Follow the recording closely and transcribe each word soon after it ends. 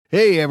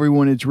Hey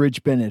everyone, it's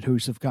Rich Bennett,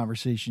 host of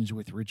Conversations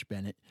with Rich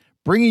Bennett,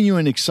 bringing you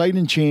an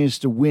exciting chance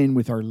to win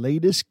with our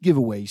latest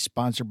giveaway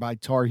sponsored by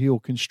Tar Heel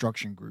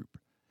Construction Group.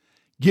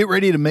 Get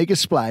ready to make a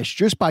splash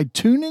just by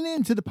tuning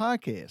in to the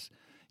podcast.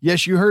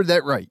 Yes, you heard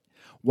that right.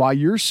 While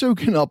you're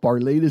soaking up our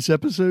latest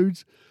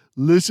episodes,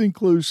 listen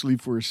closely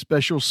for a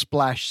special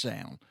splash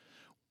sound.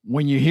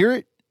 When you hear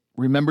it,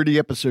 remember the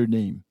episode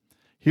name.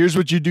 Here's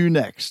what you do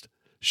next.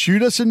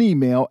 Shoot us an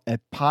email at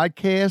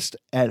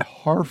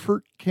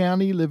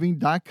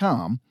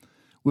podcast@harfordcountyliving.com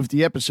with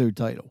the episode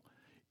title.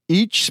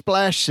 Each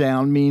splash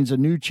sound means a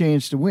new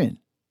chance to win.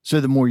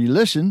 So the more you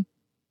listen,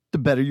 the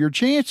better your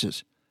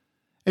chances.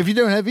 If you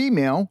don't have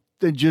email,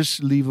 then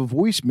just leave a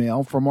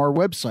voicemail from our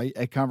website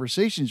at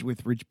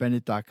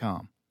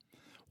conversationswithrichbennett.com.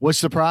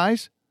 What's the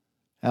prize?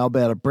 How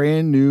about a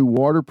brand new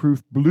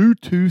waterproof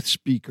Bluetooth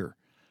speaker?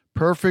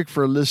 Perfect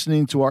for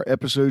listening to our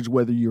episodes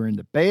whether you're in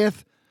the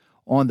bath,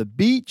 on the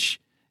beach,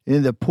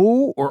 in the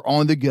pool, or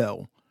on the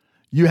go.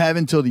 You have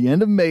until the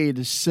end of May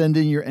to send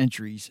in your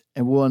entries,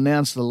 and we'll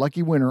announce the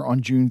lucky winner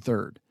on June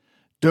 3rd.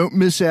 Don't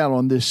miss out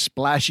on this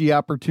splashy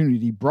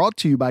opportunity brought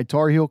to you by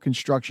Tar Heel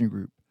Construction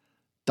Group.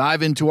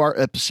 Dive into our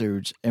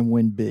episodes and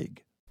win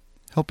big.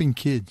 Helping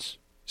kids,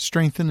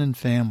 strengthening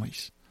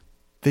families.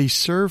 They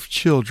serve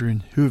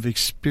children who have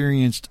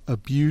experienced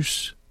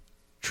abuse,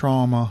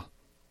 trauma,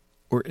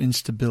 or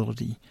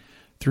instability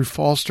through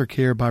foster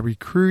care by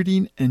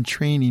recruiting and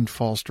training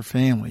foster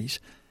families,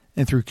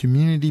 and through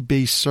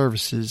community-based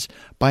services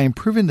by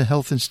improving the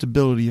health and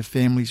stability of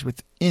families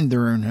within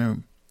their own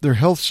home. Their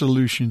health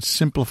solutions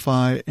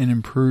simplify and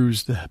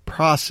improves the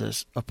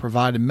process of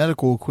providing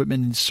medical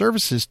equipment and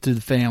services to the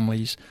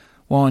families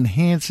while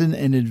enhancing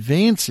and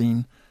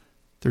advancing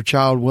their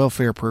child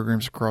welfare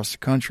programs across the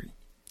country.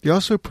 They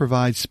also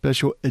provide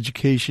special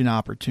education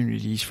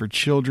opportunities for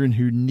children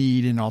who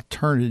need an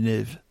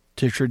alternative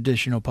to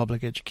traditional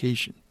public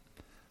education.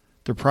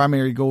 Their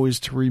primary goal is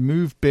to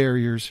remove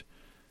barriers,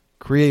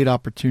 create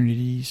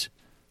opportunities,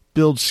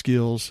 build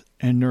skills,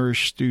 and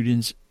nourish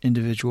students'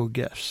 individual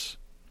gifts.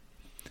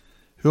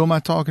 Who am I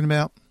talking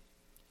about?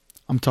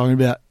 I'm talking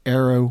about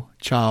Arrow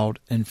Child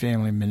and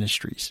Family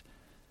Ministries.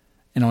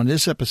 And on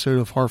this episode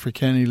of Harford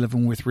County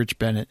Living with Rich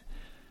Bennett,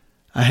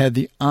 I had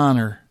the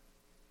honor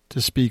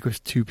to speak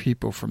with two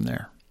people from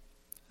there.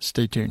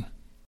 Stay tuned.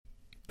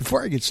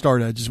 Before I get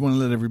started, I just want to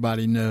let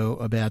everybody know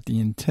about the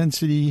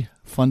Intensity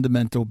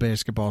Fundamental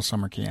Basketball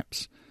Summer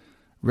Camps.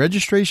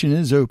 Registration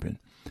is open.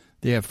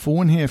 They have full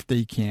and half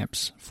day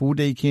camps. Full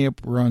day camp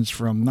runs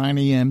from 9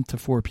 a.m. to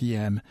 4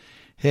 p.m.,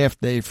 half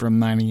day from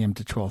 9 a.m.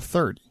 to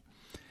 12:30.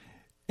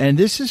 And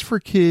this is for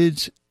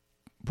kids,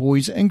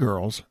 boys and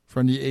girls,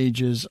 from the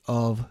ages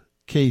of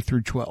K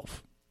through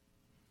 12.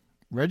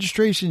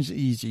 Registration's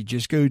easy.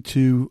 Just go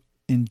to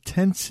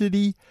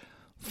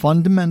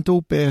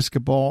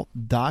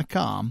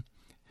intensityfundamentalbasketball.com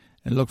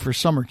and look for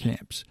summer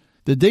camps.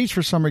 The dates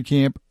for summer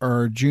camp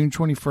are June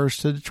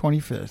 21st to the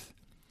 25th,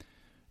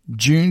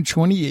 June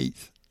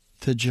 28th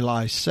to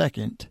July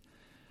 2nd,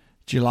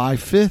 July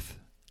 5th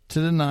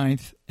to the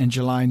 9th, and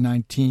July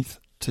 19th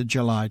to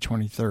July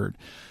 23rd.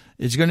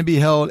 It's going to be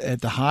held at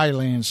the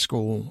Highland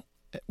School,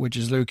 which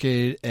is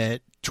located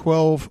at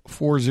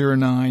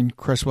 12409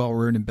 Cresswell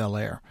Road in Bel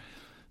Air.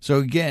 So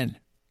again,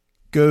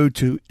 go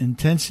to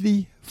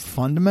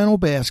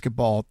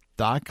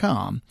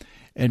intensityfundamentalbasketball.com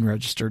and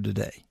register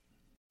today.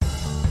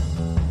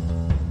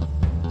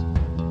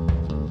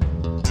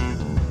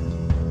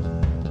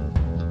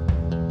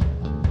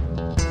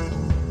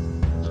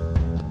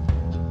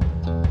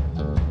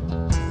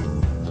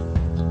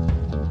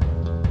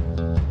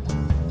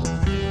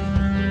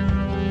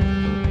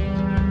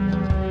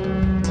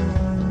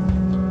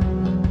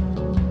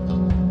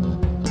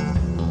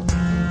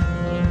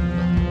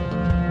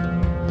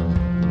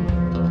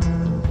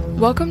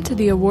 Welcome to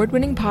the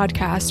award-winning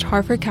podcast,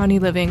 Harford County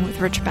Living with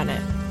Rich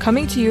Bennett,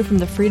 coming to you from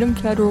the Freedom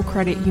Federal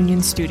Credit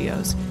Union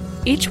studios.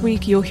 Each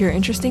week, you'll hear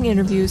interesting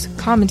interviews,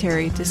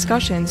 commentary,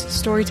 discussions,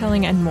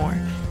 storytelling, and more.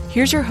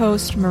 Here's your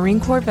host, Marine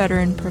Corps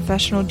veteran,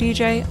 professional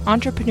DJ,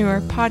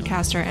 entrepreneur,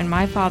 podcaster, and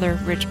my father,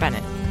 Rich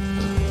Bennett.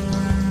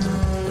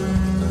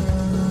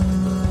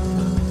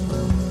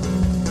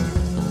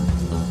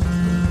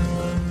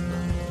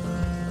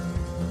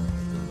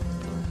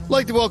 I'd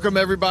like to welcome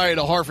everybody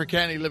to Harford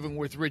County Living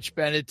with Rich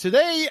Bennett.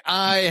 Today,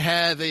 I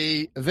have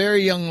a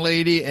very young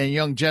lady and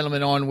young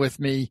gentleman on with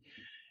me,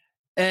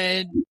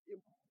 and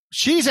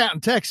she's out in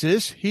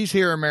Texas. He's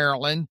here in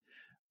Maryland,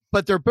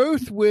 but they're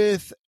both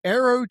with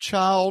Arrow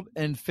Child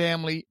and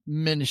Family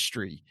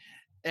Ministry,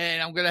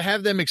 and I'm going to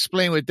have them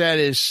explain what that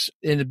is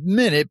in a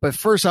minute, but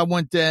first I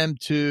want them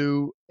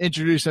to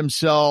introduce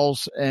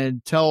themselves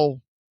and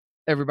tell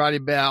everybody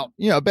about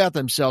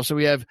themselves. So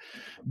we have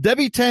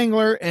Debbie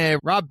Tangler and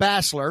Rob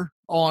Bassler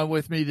on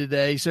with me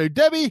today. So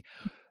Debbie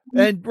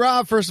and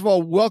Rob, first of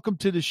all, welcome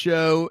to the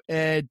show.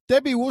 And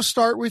Debbie, we'll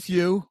start with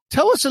you.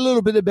 Tell us a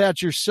little bit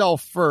about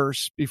yourself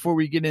first before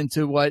we get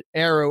into what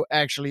Arrow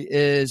actually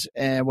is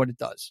and what it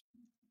does.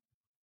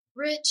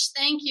 Rich,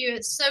 thank you.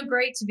 It's so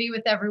great to be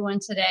with everyone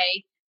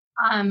today.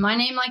 My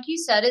name, like you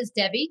said, is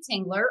Debbie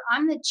Tingler.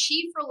 I'm the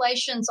Chief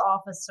Relations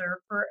Officer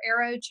for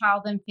Arrow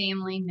Child and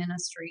Family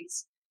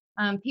Ministries.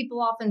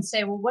 People often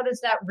say, well, what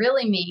does that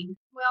really mean?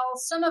 Well,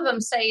 some of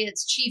them say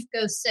it's Chief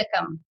Go Sick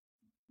 'em,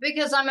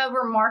 because I'm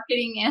over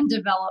marketing and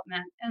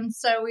development. And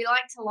so we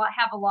like to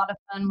have a lot of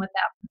fun with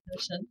that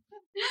position.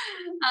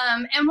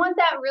 And what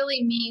that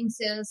really means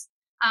is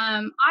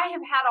I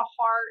have had a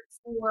heart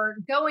for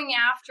going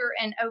after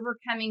and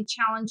overcoming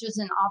challenges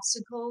and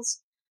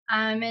obstacles.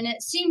 And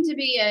it seemed to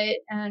be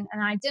an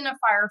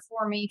identifier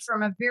for me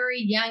from a very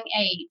young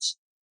age.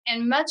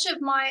 And much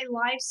of my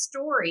life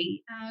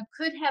story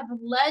could have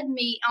led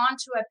me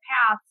onto a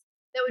path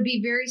that would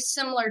be very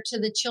similar to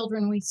the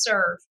children we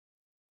serve.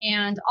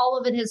 And all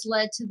of it has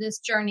led to this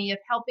journey of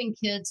helping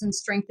kids and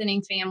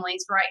strengthening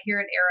families right here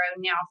at Arrow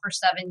now for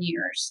 7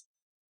 years.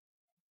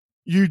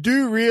 You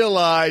do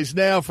realize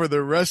now for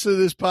the rest of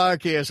this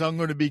podcast, I'm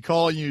going to be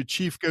calling you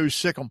Chief Go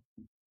Sick 'em.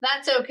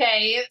 That's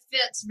okay. It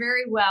fits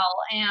very well.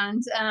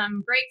 And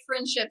great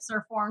friendships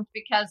are formed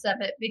because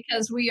of it,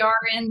 because we are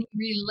in the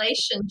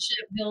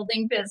relationship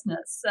building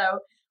business. So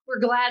we're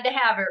glad to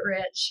have it,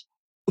 Rich.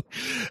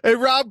 Hey,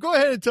 Rob, go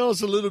ahead and tell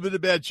us a little bit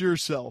about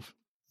yourself.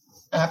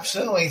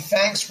 Absolutely.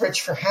 Thanks,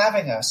 Rich, for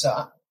having us.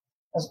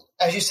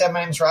 As you said,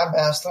 my name is Rob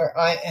Bassler.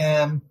 I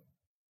am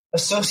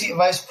Associate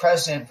Vice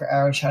President for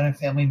Arrow Child and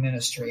Family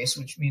Ministries,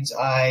 which means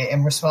I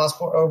am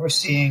responsible for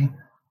overseeing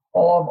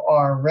all of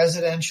our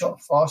residential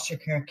foster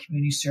care and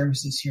community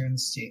services here in the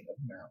state of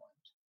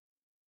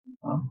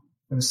Maryland.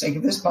 For the sake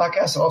of this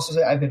podcast, I'll also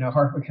say I've been a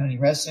Harford County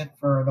resident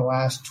for the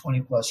last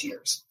 20 plus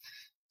years.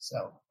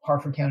 So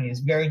Harford County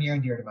is very near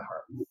and dear to my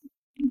heart.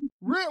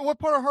 What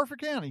part of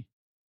Harford County?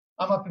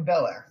 I'm up in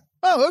Bel Air.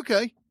 Oh,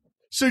 okay.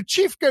 So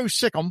Chief Go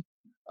Sick 'em.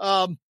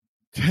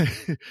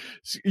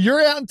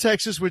 You're out in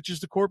Texas, which is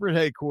the corporate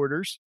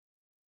headquarters.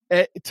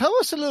 Tell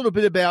us a little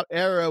bit about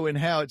Arrow and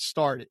how it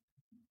started.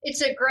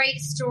 It's a great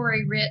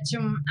story, Rich,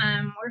 and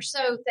we're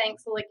so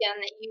thankful again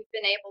that you've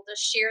been able to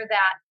share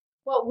that.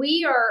 What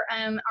we are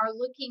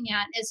looking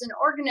at is an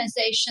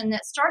organization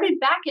that started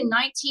back in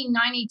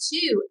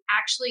 1992,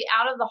 actually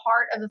out of the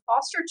heart of the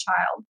foster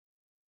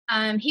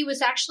child. He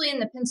was actually in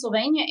the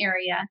Pennsylvania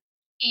area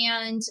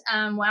and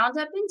wound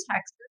up in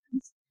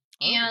Texas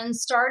and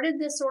started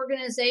this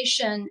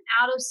organization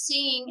out of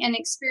seeing and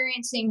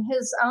experiencing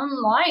his own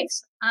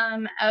life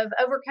of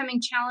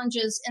overcoming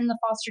challenges in the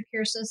foster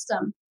care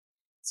system.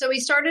 So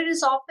he started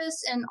his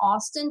office in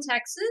Austin,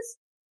 Texas,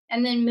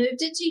 and then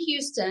moved it to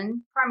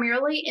Houston,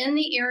 primarily in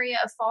the area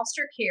of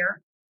foster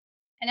care.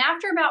 And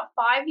after about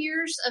 5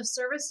 years of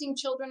servicing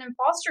children in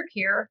foster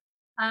care,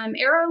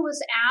 Arrow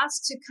was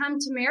asked to come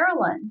to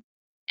Maryland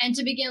and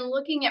to begin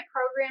looking at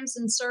programs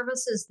and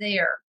services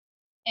there.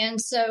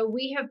 And so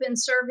we have been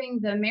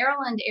serving the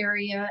Maryland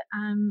area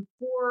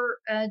for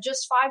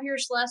just 5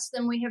 years less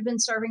than we have been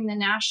serving the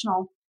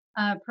national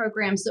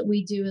programs that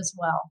we do as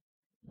well.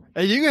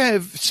 And you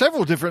have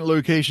several different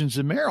locations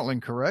in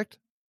Maryland, correct?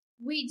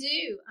 We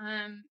do.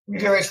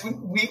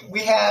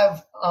 We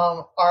have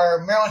our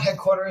Maryland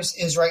headquarters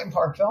is right in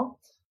Parkville.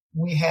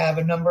 We have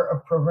a number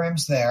of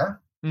programs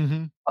there.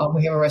 Mm-hmm.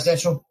 We have a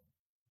residential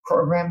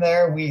program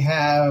there. We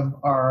have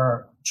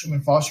our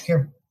children foster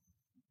care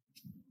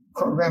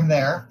program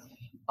there.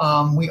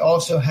 We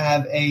also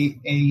have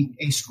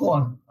a school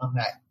on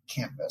that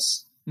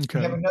campus. Okay.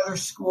 We have another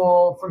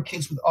school for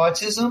kids with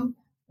autism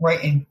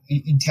right in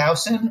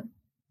Towson.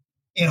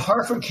 In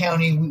Harford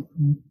County,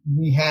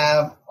 we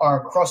have our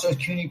Crossroads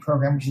Community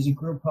Program, which is a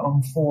group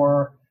home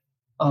for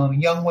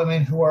young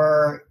women who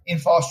are in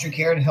foster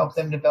care to help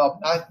them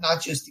develop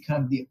not just the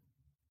kind of the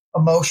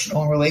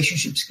emotional and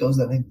relationship skills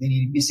that they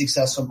need to be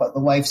successful, but the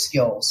life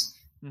skills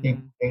they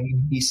need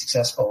to be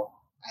successful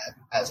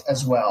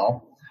as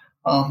well.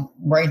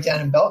 Right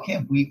down in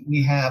Belcamp,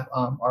 we have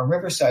our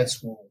Riverside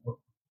School,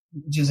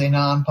 which is a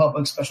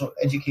non-public special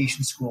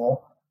education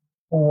school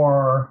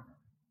for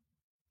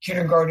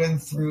kindergarten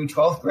through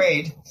 12th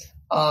grade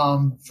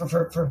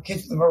for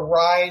kids with a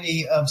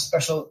variety of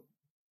special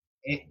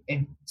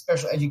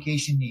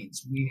education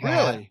needs. We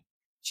have, really?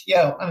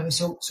 Yeah. I mean,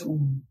 so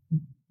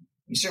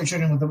we serve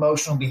children with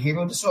emotional and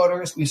behavioral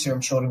disorders. We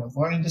serve children with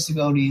learning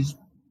disabilities.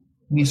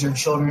 We serve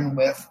children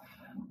with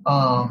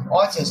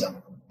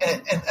autism,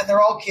 and they're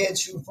all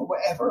kids who, for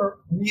whatever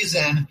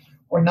reason,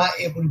 were not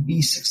able to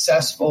be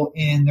successful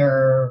in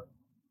their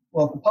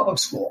local public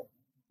school.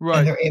 Right.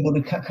 And they're able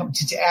to come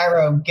to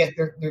Arrow and get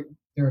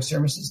their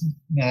services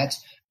met.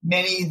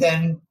 Many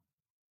then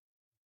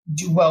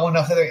do well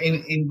enough that they're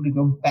able to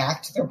go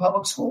back to their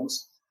public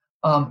schools.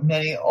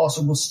 Many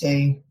also will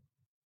stay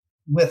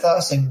with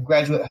us and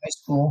graduate high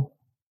school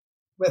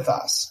with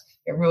us.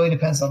 It really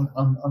depends on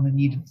the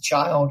need of the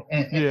child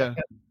and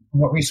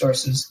what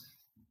resources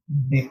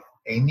they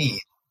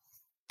need.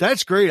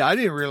 That's great. I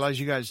didn't realize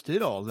you guys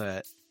did all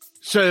that.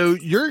 So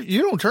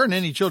you don't turn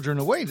any children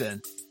away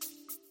then?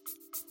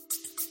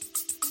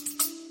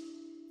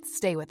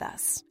 Stay with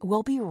us.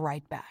 We'll be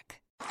right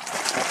back.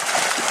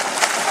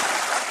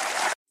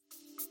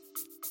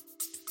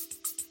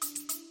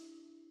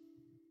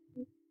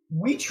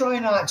 We try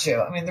not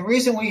to. I mean, the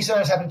reason we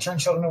sometimes have to turn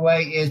children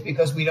away is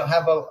because we don't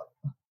have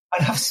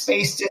enough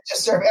space to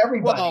serve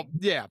everybody. Well,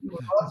 yeah. We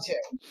would love to.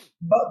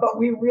 But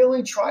we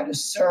really try to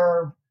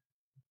serve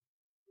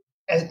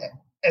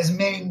as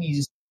many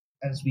needs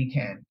as we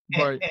can.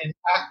 Right. And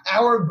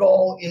our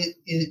goal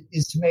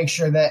is to make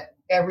sure that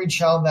every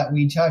child that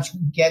we touch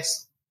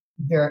gets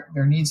their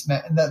needs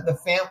met, and that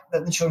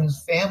the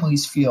children's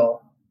families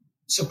feel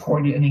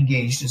supported and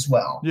engaged as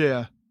well.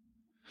 Yeah.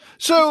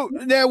 So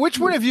now, which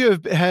one of you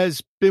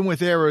has been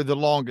with Arrow the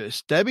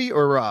longest, Debbie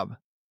or Rob?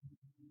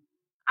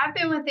 I've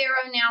been with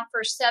Arrow now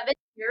for 7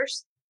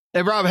 years.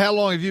 And Rob, how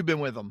long have you been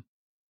with them?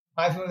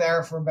 I've been with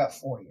Arrow for about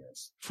 4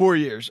 years. 4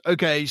 years.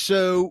 Okay.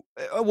 So,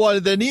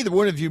 well, then neither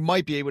one of you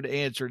might be able to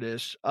answer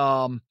this.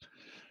 Because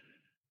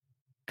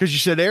you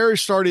said Arrow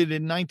started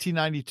in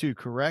 1992,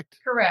 correct?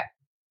 Correct.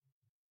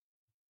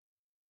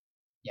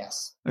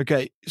 Yes.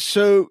 Okay.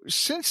 So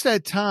since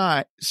that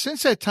time,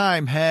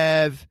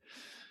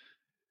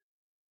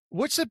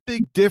 what's the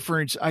big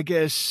difference? I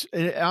guess,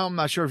 I'm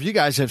not sure if you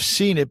guys have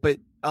seen it, but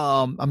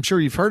I'm sure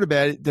you've heard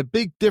about it. The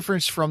big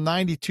difference from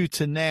 92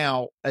 to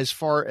now, as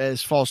far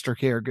as foster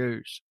care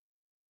goes.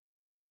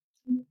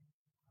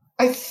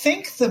 I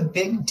think the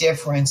big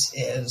difference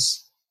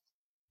is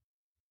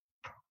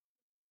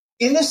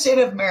in the state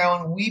of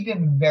Maryland, we've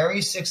been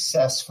very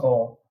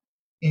successful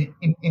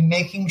in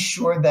making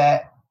sure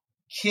that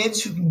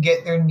kids who can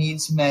get their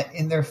needs met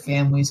in their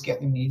families get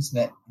their needs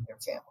met in their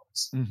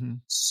families. Mm-hmm.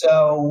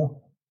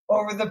 So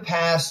over the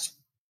past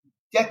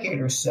decade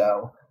or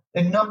so,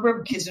 the number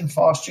of kids in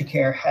foster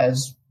care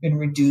has been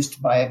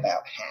reduced by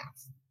about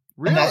half.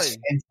 Really? And that's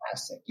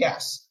fantastic.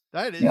 Yes.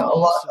 That is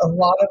awesome. awesome.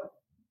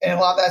 a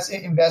lot of that's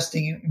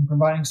investing in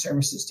providing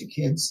services to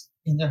kids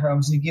in their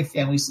homes and to give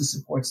families the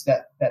supports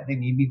that they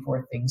need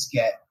before things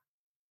get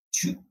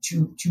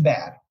too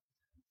bad.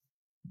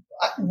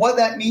 What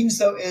that means,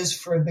 though, is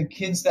for the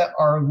kids that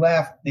are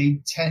left,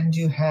 they tend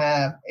to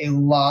have a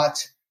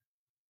lot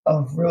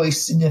of really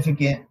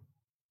significant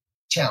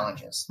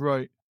challenges.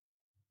 Right.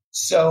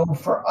 So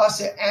for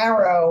us at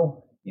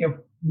Arrow,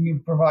 we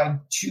provide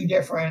 2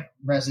 different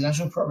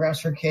residential programs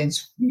for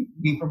kids.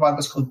 We provide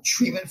what's called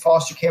treatment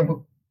foster care,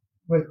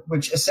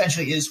 which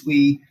essentially is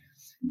we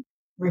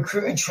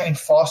recruit and train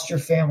foster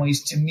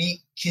families to meet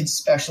kids'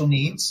 special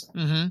needs.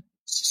 Mm-hmm.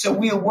 So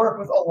we work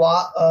with a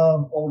lot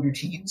of older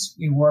teens.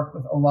 We work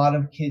with a lot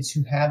of kids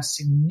who have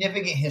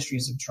significant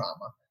histories of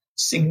trauma,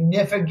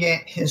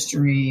 significant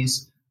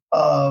histories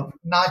of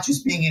not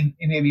just being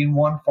in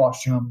one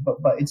foster home,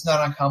 but it's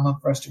not uncommon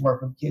for us to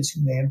work with kids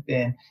who may have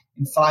been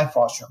in 5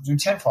 foster homes or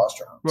 10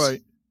 foster homes.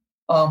 Right.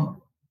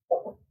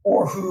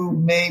 Or who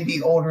may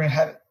be older and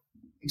have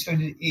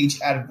expected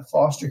age out of the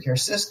foster care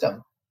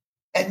system.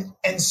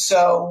 And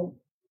so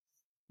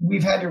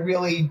we've had to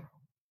really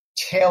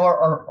tailor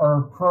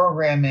our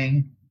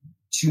programming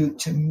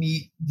to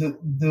meet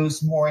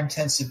those more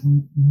intensive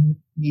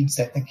needs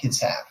that the kids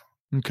have.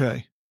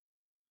 Okay.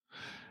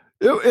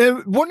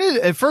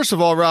 First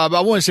of all, Rob,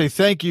 I want to say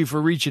thank you for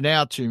reaching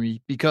out to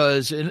me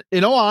because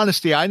in all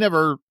honesty, I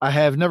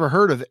have never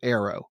heard of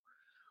Arrow.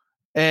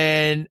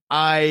 And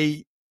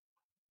I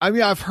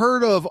mean, I've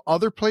heard of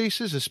other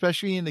places,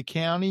 especially in the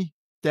county,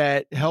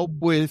 that help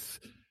with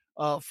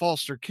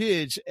foster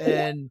kids.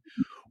 And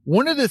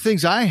one of the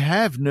things I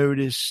have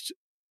noticed,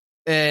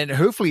 and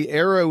hopefully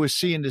Arrow is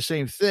seeing the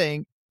same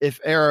thing. If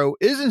Arrow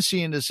isn't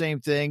seeing the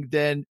same thing,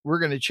 then we're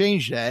going to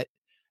change that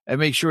and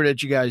make sure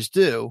that you guys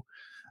do.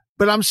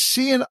 But I'm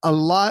seeing a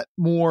lot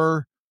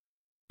more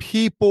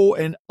people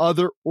and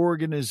other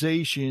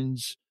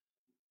organizations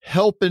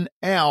helping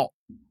out,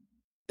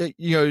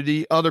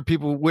 the other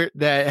people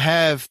that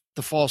have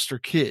the foster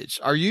kids.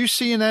 Are you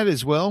seeing that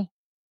as well?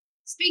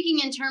 Speaking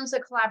in terms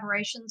of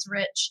collaborations,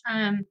 Rich,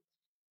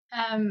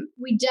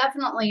 we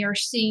definitely are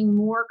seeing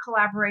more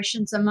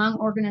collaborations among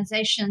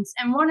organizations.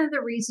 And one of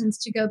the reasons,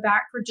 to go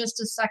back for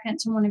just a second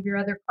to one of your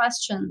other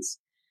questions,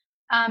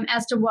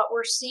 as to what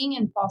we're seeing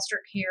in foster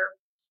care,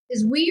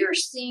 is we are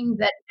seeing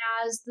that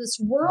as this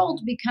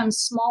world becomes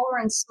smaller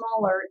and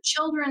smaller,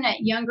 children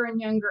at younger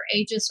and younger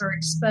ages are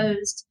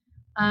exposed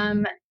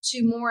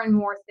to more and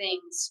more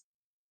things.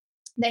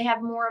 They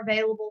have more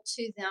available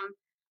to them.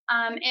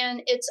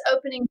 And it's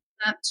opening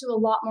up to a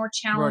lot more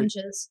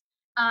challenges,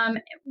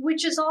 right.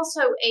 Which is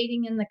also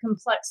aiding in the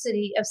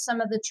complexity of some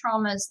of the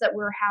traumas that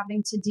we're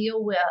having to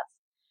deal with.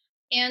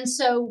 And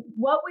so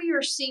what we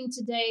are seeing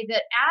today,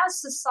 that as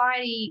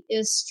society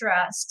is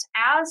stressed,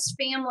 as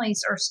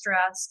families are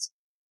stressed,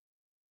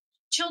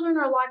 children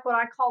are like what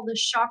I call the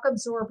shock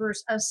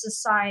absorbers of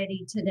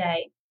society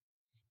today.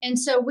 And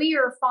so we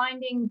are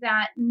finding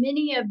that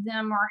many of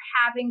them are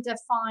having to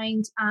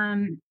find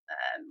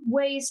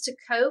ways to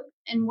cope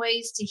and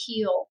ways to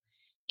heal.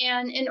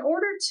 And in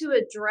order to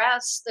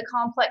address the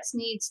complex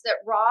needs that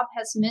Rob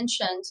has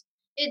mentioned,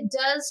 it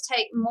does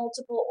take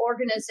multiple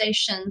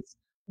organizations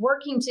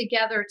working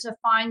together to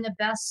find the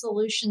best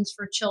solutions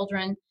for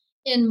children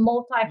in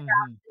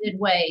multifaceted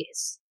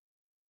ways.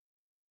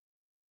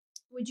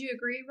 Would you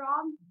agree,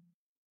 Rob?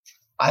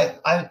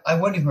 I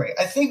would agree.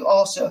 I think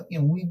also,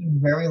 we've been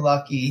very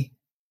lucky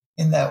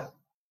in that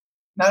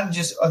not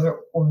just other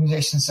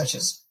organizations such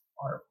as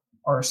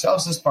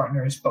ourselves as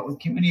partners, but with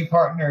community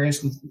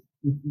partners, with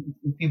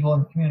people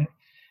in the community,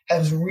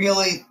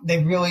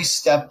 they've really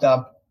stepped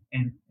up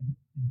and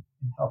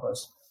help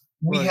us.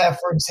 We have,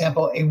 for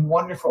example, a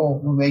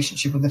wonderful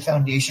relationship with a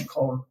foundation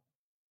called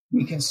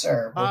We Can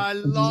Serve. I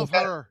love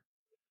her.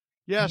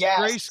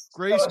 Yes.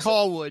 Grace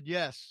Callwood.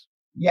 Yes.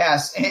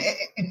 Yes.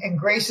 And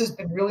Grace has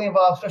been really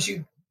involved,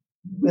 especially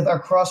with our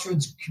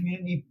Crossroads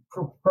community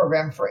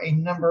program for a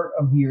number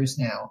of years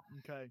now.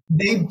 Okay.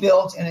 They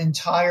built an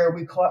entire,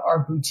 we call it our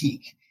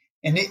boutique,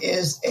 and it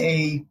is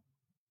a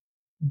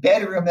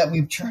bedroom that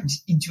we've turned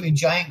into a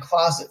giant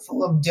closet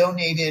full of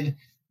donated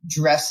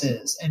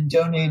dresses and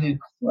donated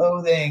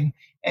clothing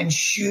and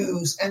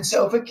shoes. And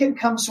so if a kid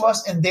comes to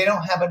us and they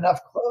don't have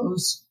enough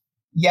clothes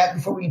yet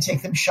before we can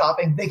take them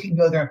shopping, they can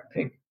go there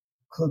and pick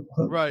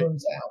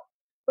clothes out.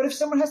 But if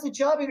someone has a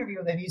job interview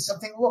and they need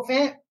something a little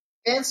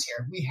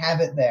fancier, we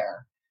have it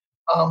there.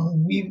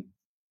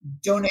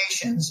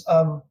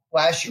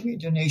 Last year we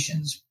had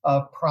donations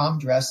of prom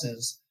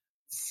dresses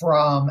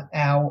from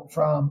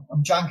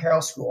John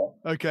Carroll School.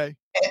 Okay.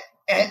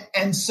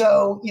 And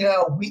so,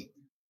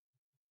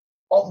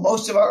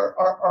 most of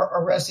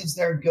our residents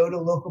there go to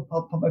local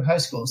public high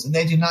schools, and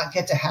they do not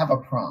get to have a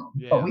prom.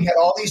 Yeah. But we had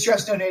all these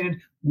dresses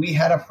donated. We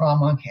had a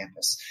prom on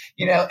campus,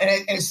 and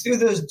it's through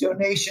those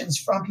donations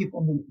from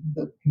people in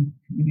the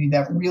community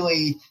that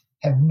really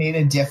have made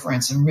a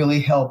difference and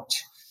really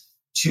helped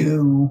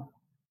to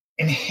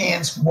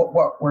enhance what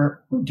we're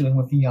doing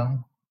with the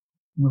young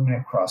women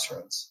at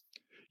Crossroads.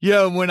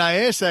 Yeah, when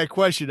I asked that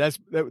question, that's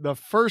the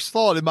first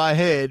thought in my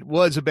head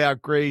was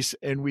about Grace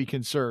and We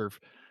Can Serve.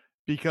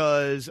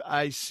 Because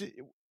I see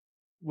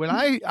when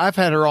I've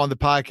had her on the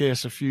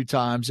podcast a few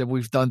times and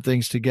we've done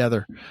things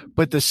together,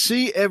 but to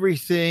see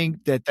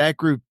everything that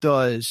group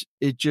does,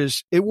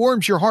 it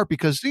warms your heart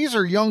because these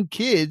are young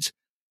kids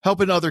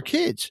helping other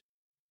kids.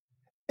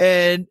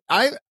 And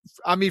I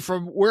mean,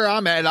 from where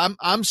I'm at,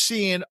 I'm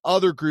seeing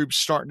other groups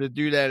starting to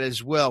do that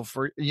as well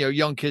for,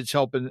 young kids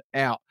helping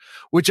out,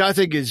 which I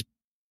think is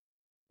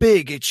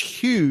big. It's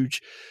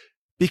huge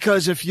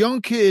because if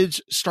young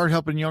kids start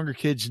helping younger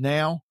kids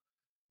now,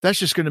 that's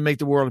just going to make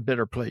the world a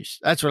better place.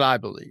 That's what I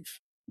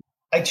believe.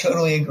 I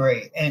totally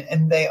agree.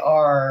 And they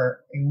are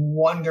a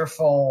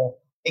wonderful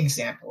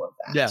example of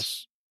that.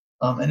 Yes.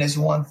 And it's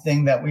one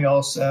thing that we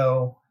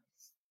also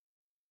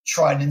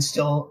try to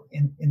instill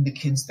in the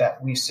kids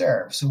that we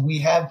serve. So we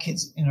have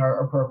kids in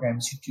our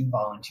programs who do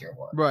volunteer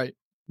work. Right.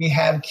 We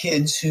have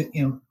kids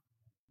who,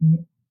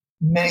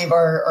 many of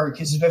our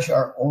kids, especially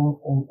our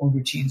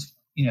older teens,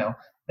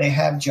 they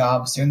have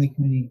jobs. They're in the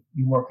community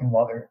working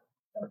while they're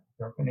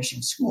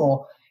finishing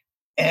school.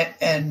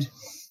 And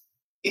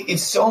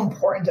it's so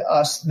important to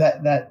us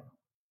that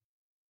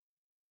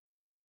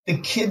the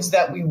kids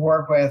that we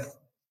work with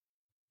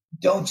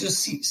don't just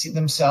see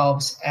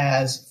themselves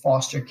as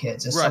foster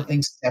kids, as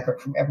something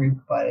separate from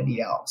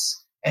everybody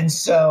else. And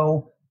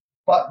so,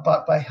 but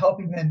by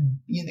helping them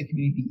be in the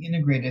community, be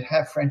integrated,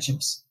 have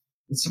friendships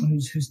with someone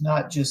who's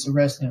not just a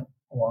resident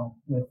along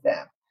with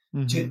them,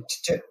 mm-hmm.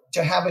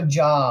 to have a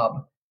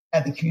job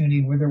at the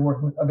community where they're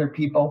working with other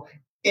people,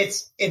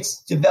 it's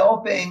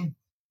developing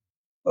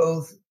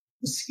both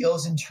the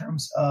skills in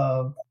terms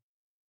of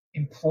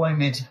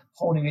employment,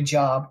 holding a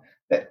job,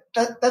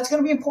 that's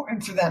going to be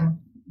important for them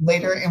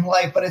later in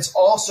life, but it's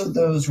also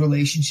those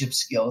relationship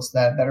skills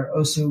that are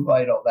oh so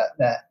vital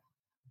that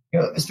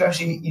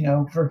especially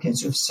for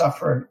kids who have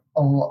suffered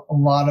a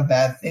lot of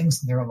bad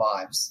things in their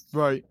lives.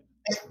 Right.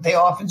 They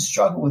often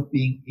struggle with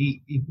being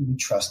able to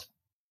trust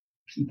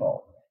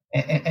people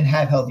and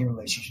have healthy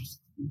relationships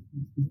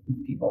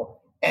with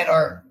people. And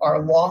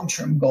our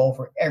long-term goal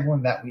for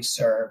everyone that we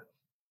serve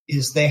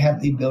is they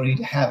have the ability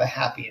to have a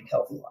happy and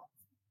healthy life.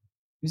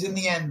 Because in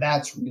the end,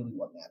 that's really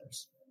what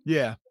matters.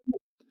 Yeah.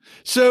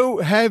 So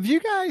have you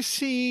guys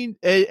seen,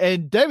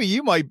 and Debbie,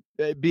 you might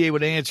be able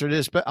to answer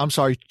this, but I'm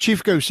sorry,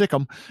 Chief Go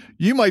Sickum,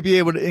 you might be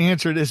able to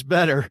answer this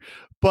better,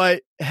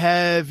 but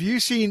have you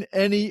seen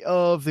any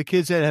of the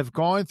kids that have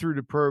gone through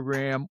the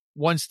program,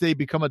 once they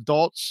become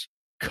adults,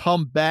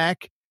 come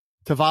back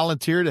to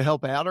volunteer to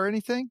help out or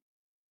anything?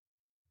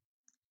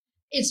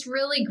 It's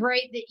really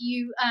great that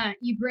you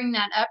bring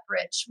that up,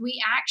 Rich.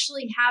 We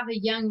actually have a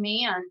young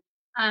man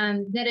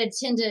that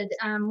attended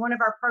one of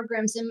our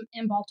programs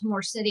in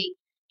Baltimore City.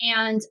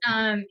 And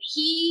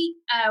he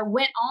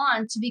went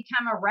on to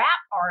become a rap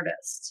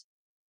artist.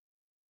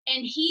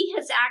 And he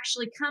has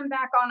actually come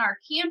back on our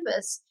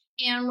campus.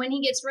 And when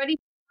he gets ready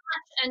to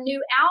launch a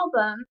new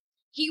album,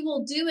 he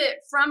will do it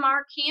from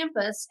our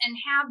campus and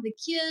have the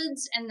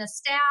kids and the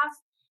staff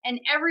and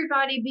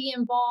everybody be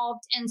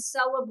involved and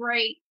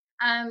celebrate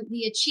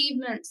the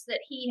achievements that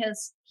he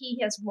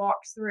has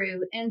walked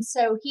through. And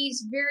so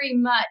he's very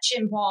much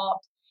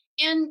involved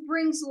and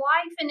brings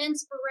life and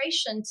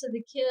inspiration to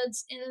the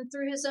kids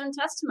through his own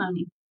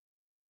testimony.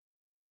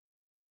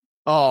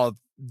 Oh,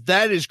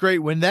 that is great.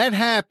 When that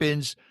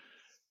happens,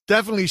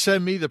 Definitely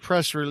send me the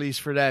press release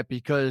for that,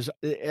 because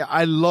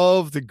I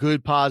love the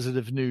good,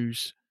 positive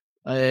news.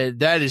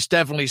 That is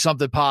definitely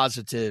something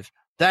positive.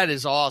 That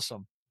is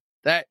awesome.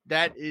 That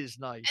is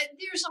nice. And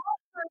there's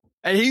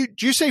also, and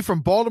did you say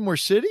from Baltimore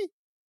City?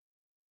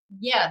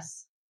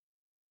 Yes.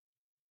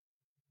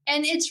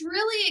 And it's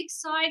really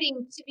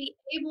exciting to be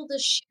able to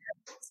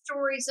share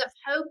stories of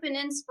hope and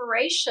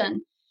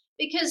inspiration,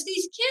 because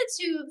these kids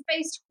who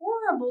faced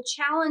horrible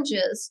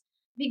challenges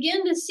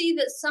begin to see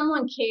that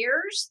someone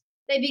cares.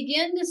 They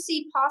begin to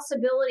see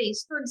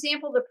possibilities. For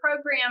example, the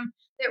program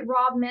that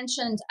Rob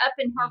mentioned up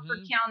in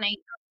Harford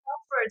County, the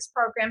Crossroads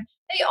program,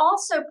 they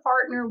also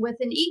partner with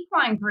an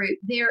equine group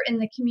there in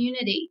the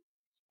community.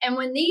 And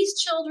when these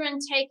children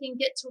take and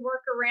get to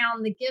work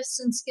around the gifts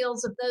and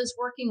skills of those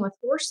working with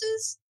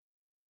horses,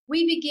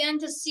 we begin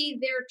to see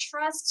their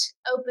trust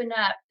open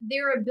up,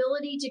 their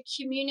ability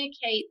to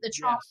communicate the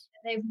trauma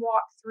that they've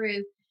walked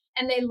through,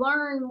 and they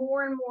learn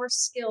more and more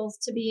skills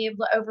to be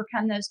able to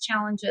overcome those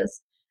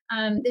challenges.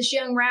 This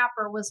young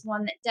rapper was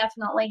one that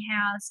definitely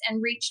has,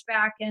 and reached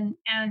back and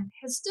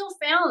has still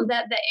found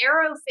that the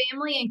Arrow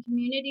family and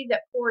community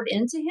that poured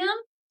into him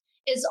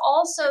is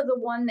also the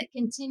one that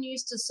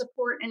continues to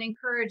support and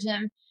encourage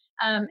him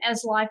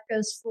as life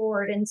goes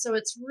forward. And so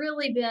it's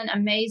really been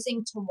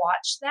amazing to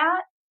watch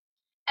that,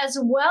 as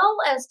well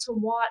as to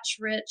watch,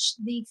 Rich,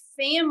 the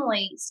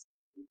families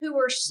who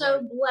are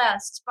so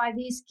blessed by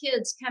these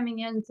kids coming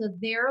into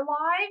their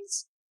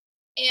lives.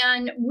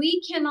 And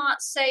we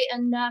cannot say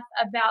enough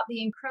about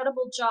the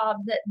incredible job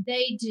that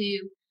they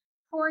do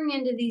pouring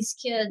into these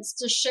kids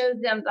to show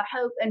them the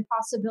hope and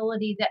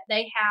possibility that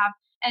they have,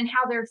 and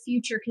how their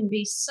future can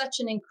be such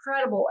an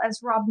incredible, as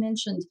Rob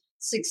mentioned,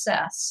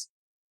 success.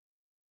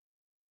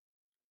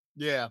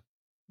 Yeah,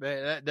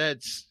 man,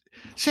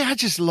 see, I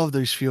just love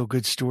those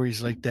feel-good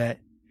stories like that.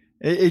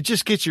 It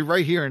just gets you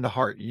right here in the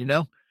heart, you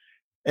know?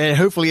 And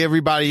hopefully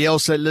everybody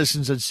else that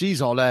listens and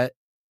sees all that,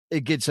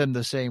 it gets them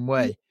the same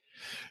way.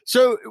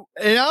 So,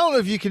 and I don't know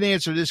if you can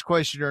answer this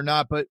question or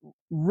not, but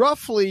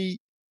roughly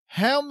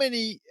how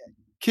many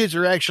kids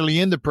are actually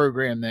in the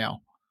program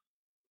now?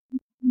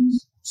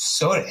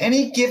 So at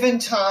any given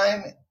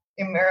time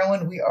in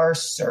Maryland, we are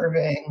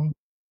serving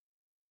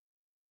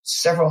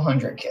several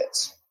hundred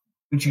kids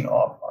between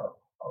all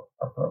of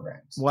our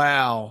programs.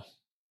 Wow.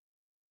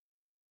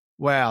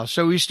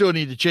 So we still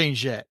need to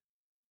change that.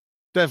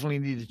 Definitely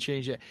need to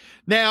change that.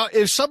 Now,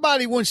 if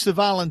somebody wants to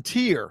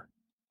volunteer,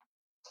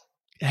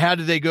 how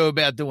do they go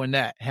about doing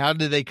that? How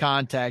do they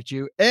contact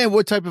you? And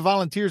what type of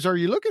volunteers are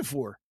you looking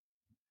for?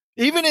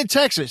 Even in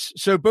Texas.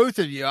 So both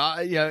of you,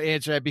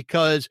 answer that,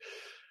 because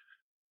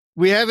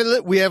we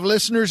have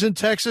listeners in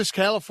Texas,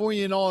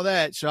 California, and all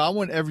that. So I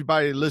want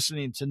everybody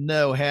listening to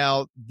know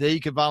how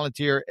they can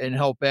volunteer and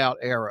help out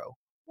Arrow.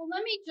 Well,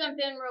 let me jump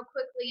in real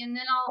quickly, and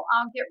then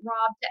I'll get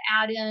Rob to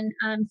add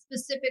in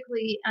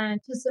specifically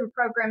to some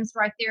programs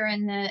right there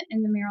in the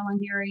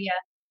Maryland area.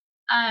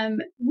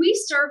 We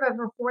serve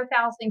over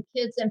 4,000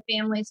 kids and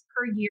families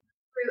per year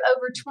through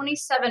over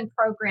 27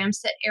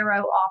 programs that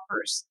Arrow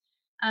offers.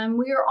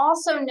 We are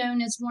also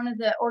known as one of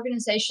the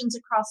organizations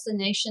across the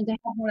nation to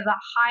have one of the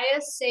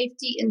highest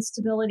safety and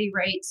stability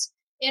rates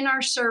in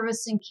our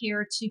service and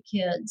care to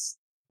kids.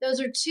 Those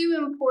are two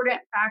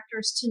important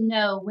factors to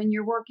know when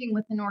you're working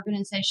with an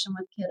organization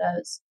with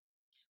kiddos.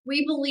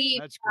 We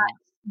believe that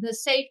the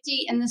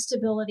safety and the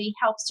stability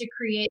helps to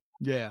create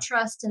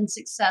trust and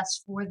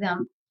success for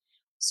them.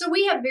 So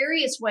we have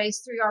various ways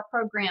through our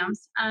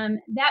programs.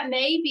 That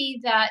may be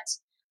that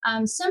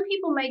some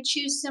people may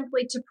choose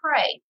simply to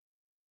pray.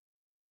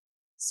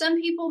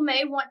 Some people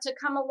may want to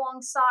come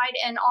alongside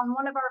and on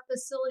one of our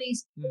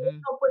facilities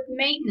help with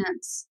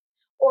maintenance,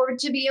 or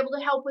to be able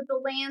to help with the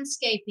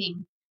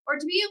landscaping, or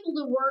to be able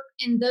to work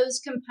in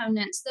those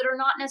components that are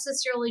not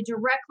necessarily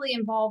directly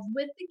involved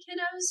with the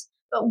kiddos,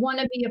 but want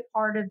to be a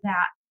part of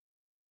that.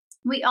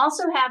 We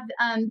also have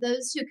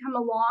those who come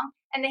along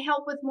and they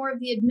help with more of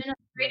the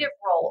administrative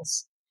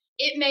roles.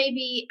 It may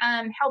be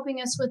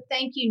helping us with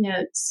thank you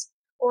notes,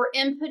 or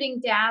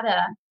inputting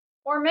data,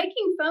 or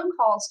making phone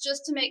calls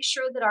just to make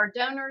sure that our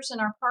donors and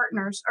our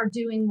partners are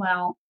doing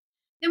well.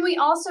 Then we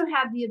also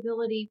have the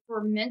ability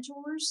for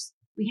mentors.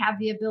 We have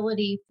the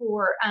ability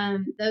for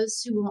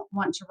those who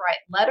want to write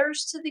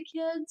letters to the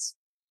kids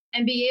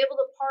and be able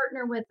to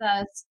partner with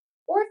us.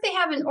 Or if they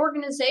have an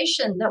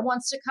organization that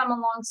wants to come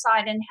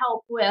alongside and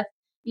help with,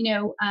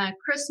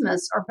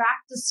 Christmas or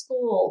back to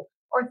school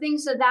or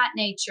things of that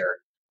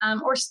nature,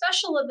 or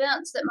special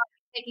events that might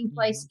be taking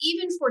place,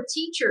 even for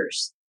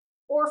teachers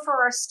or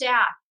for our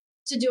staff,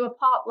 to do a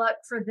potluck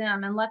for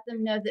them and let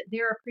them know that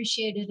they're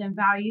appreciated and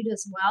valued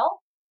as well.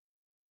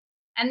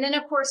 And then,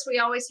 of course, we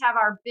always have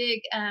our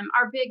big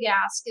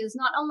ask is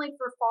not only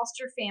for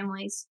foster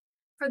families,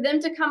 for them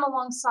to come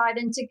alongside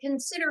and to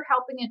consider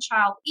helping a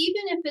child,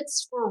 even if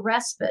it's for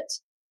respite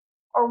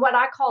or what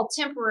I call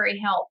temporary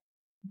help,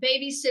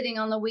 babysitting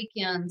on the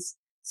weekends,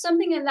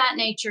 something of that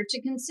nature,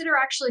 to consider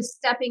actually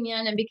stepping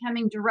in and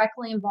becoming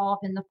directly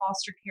involved in the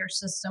foster care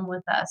system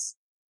with us.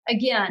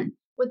 Again,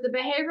 with the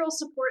behavioral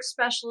support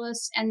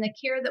specialists and the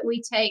care that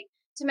we take,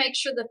 to make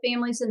sure the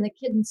families and the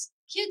kids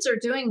are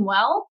doing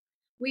well,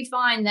 we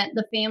find that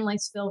the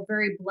families feel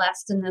very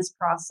blessed in this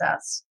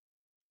process.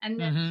 And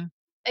then,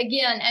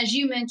 again, as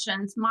you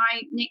mentioned,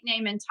 my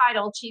nickname and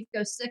title, Chief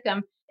Go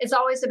Sick'em, is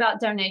always about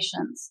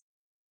donations.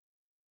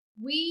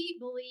 We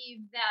believe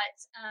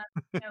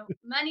that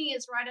money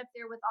is right up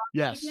there with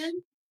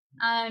oxygen.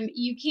 Yes.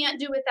 You can't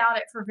do without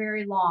it for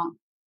very long.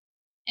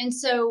 And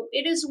so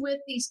it is with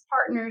these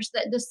partners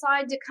that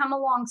decide to come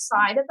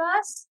alongside of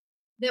us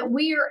that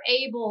we are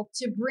able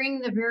to bring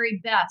the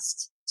very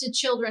best to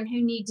children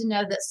who need to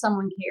know that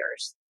someone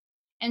cares.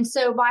 And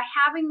so by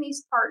having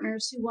these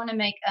partners who want to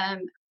make a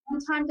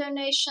one-time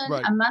donation,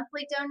 a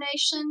monthly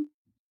donation,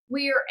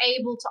 we are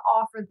able to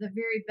offer the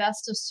very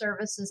best of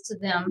services to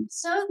them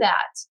so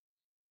that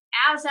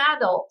as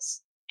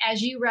adults,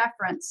 as you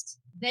referenced,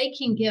 they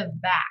can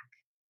give back.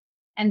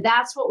 And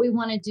that's what we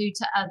want to do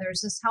to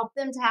others, is help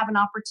them to have an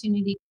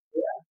opportunity to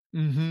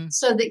live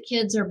so that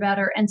kids are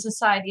better and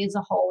society as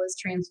a whole is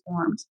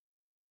transformed.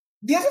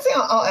 The other thing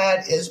I'll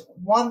add is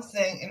one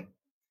thing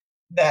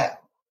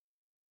that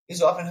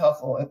is often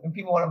helpful when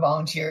people want to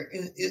volunteer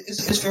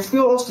is for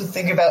people also to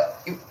think about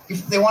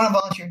if they want to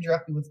volunteer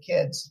directly with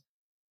kids,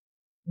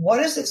 what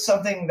is it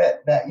something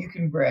that you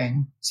can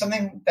bring,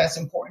 something that's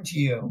important to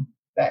you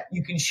that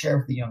you can share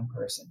with the young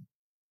person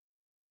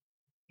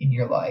in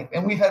your life.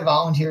 And we've had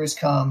volunteers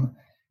come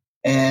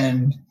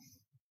and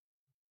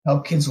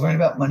help kids learn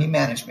about money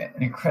management,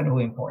 an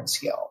incredibly important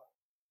skill,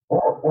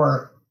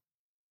 or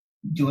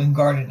doing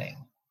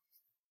gardening,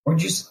 or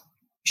just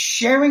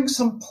sharing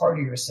some part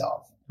of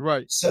yourself.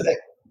 Right. So that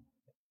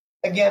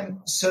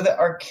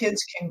our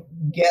kids can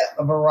get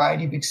a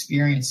variety of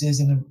experiences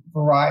and a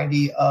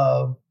variety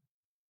of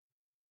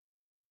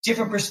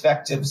different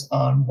perspectives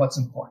on what's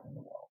important in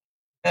the world.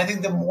 And I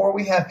think the more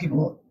we have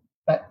people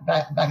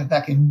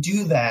that can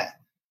do that,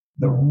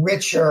 the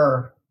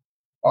richer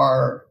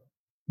are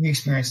the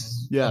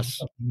experiences of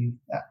the youth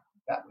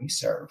that we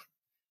serve.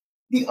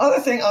 The other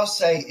thing I'll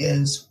say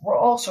is we're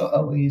also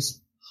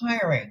always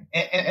hiring,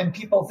 and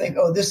people think,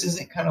 oh, this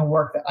isn't kind of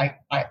work that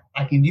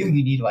I can do. You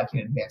need like an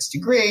advanced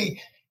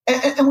degree.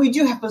 And we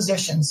do have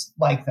positions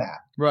like that.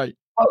 Right.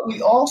 But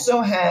we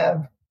also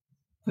have,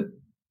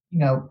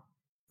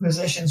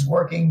 positions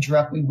working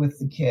directly with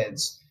the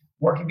kids,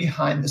 working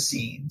behind the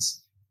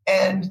scenes.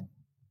 And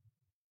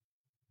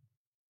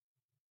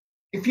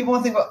if people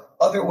want to think about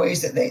other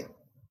ways that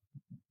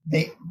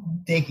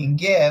they can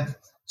give,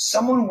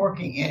 someone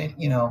working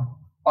in,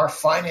 our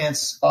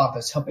finance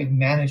office, helping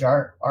manage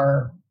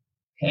our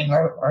paying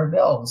our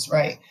bills,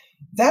 right?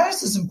 That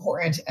is as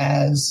important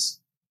as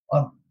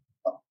a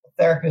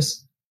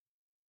therapist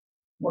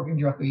working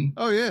directly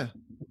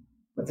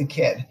with the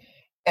kid.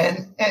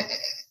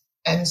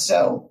 And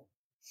so,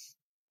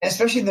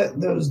 especially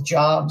those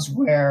jobs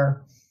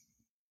where,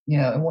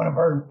 in one of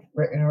our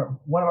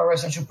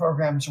residential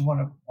programs or one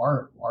of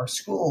our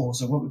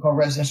schools, or what we call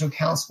residential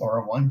counselor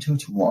or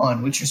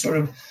 1-2-1, which are sort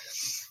of,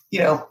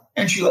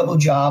 entry-level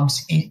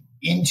jobs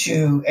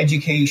into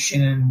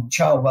education and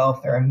child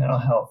welfare and mental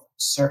health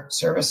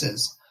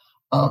services.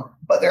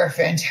 But they're a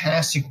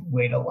fantastic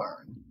way to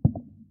learn.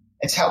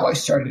 It's how I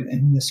started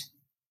in this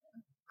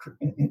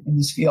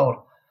field.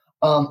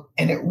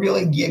 And it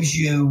really gives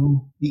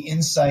you the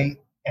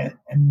insight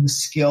and the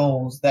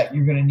skills that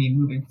you're going to need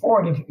moving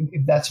forward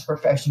if that's a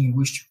profession you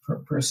wish to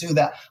pursue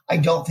that I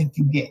don't think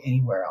you get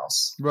anywhere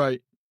else.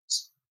 Right.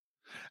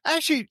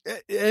 Actually,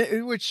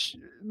 which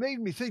made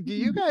me think, do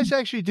you guys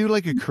actually do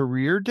like a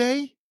career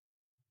day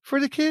for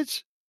the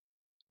kids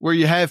where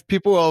you have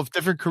people of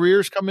different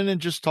careers come in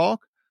and just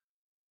talk?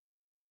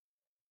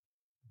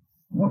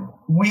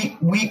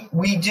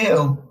 We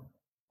do.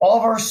 All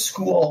of our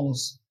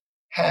schools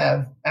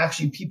have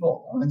actually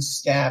people on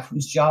staff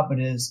whose job it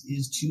is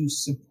to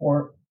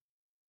support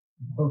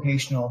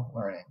vocational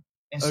learning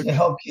and so to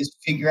help kids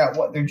figure out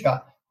what their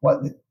job,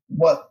 what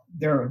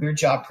their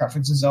job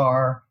preferences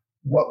are,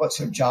 what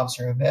sort of jobs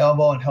are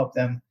available, and help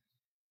them,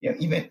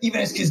 even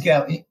as kids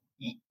get out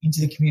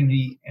into the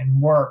community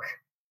and work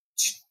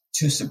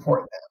to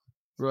support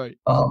them. Right.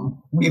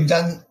 We've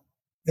done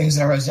things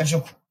in our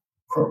residential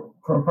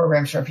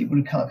programs for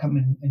people to come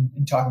in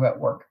and talk about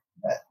work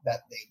that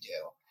they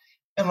do.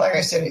 And like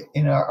I said,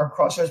 in our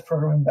Crossroads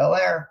program in Bel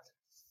Air,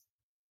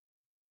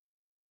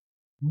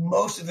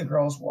 most of the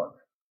girls work.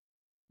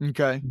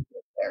 Okay.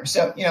 There.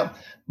 So,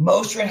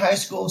 most are in high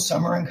school,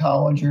 some are in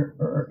college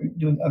or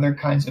doing other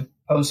kinds of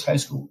post-high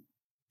school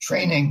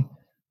training.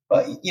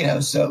 But,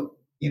 so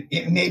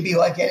it may be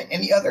like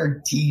any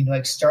other teen,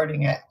 like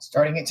starting at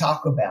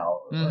Taco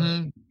Bell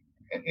or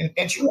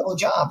entry-level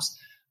jobs.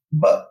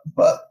 But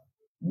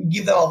we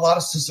give them a lot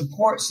of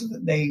support so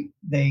that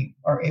they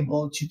are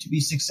able to be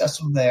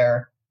successful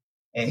there,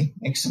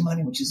 make some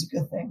money, which is a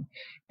good thing,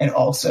 and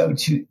also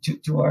to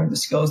learn the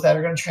skills that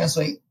are going to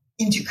translate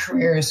into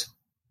careers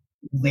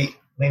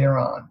later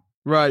on.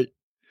 Right.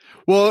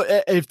 Well,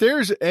 if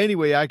there's any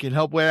way I can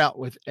help out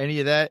with any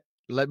of that,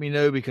 let me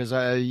know, because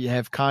I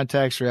have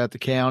contacts throughout the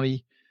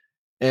county,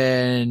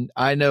 And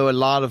I know a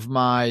lot of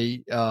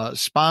my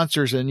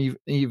sponsors and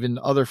even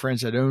other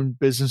friends that own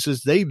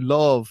businesses, they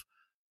love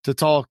to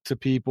talk to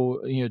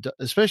people,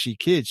 especially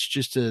kids,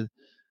 just to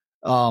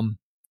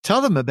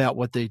tell them about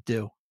what they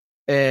do.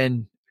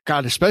 And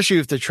God, especially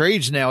with the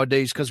trades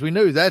nowadays, because we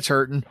know that's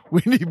hurting.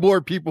 We need more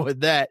people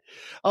with that.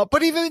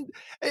 But even,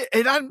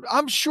 and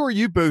I'm sure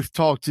you both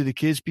talk to the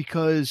kids,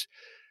 because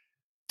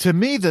to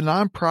me, the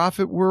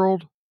nonprofit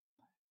world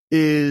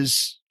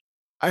is,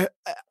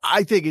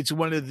 I think it's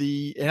one of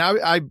the, and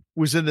I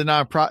was in the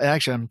nonprofit,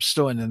 actually I'm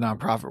still in the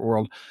nonprofit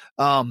world.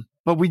 But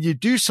when you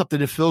do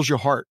something, it fills your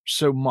heart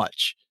so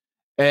much.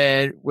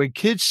 And when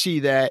kids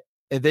see that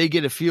and they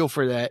get a feel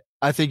for that,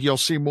 I think you'll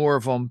see more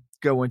of them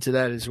go into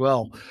that as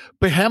well.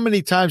 But how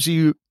many times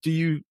do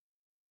you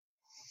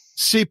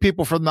see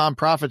people from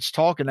nonprofits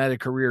talking at a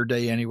career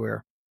day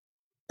anywhere?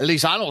 At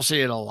least I don't see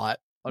it a lot,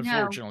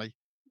 unfortunately.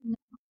 No.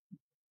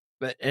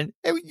 But and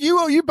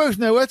you both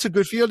know that's a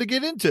good field to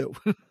get into.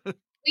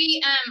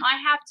 I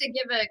have to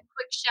give a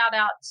quick shout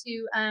out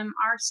to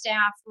our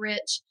staff,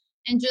 Rich,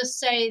 and just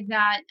say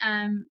that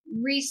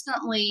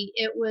recently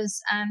it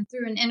was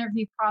through an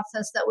interview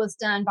process that was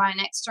done by an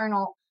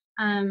external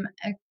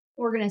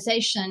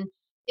organization.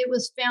 It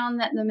was found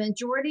that the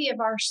majority of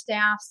our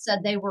staff said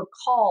they were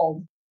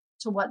called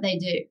to what they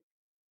do.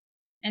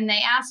 And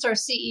they asked our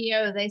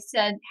CEO, they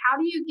said, how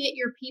do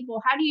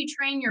you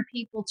train your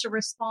people to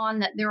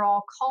respond that they're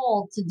all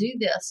called to do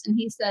this? And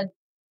he said,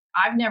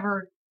 I've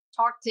never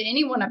talked to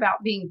anyone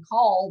about being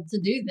called to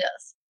do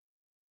this.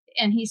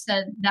 And he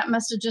said, that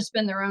must have just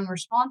been their own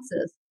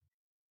responses.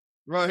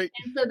 Right.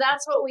 And so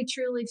that's what we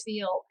truly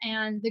feel.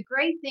 And the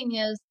great thing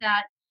is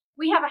that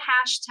we have a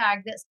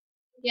hashtag that's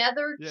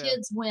Together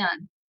Kids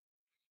Win.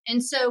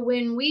 And so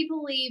when we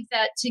believe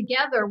that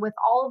together with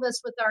all of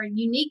us with our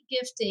unique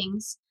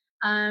giftings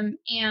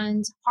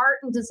and heart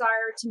and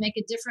desire to make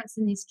a difference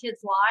in these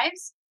kids'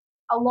 lives,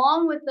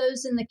 along with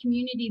those in the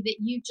community that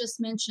you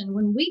just mentioned,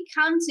 when we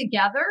come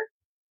together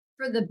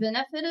for the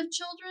benefit of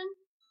children,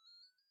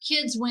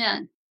 kids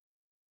win.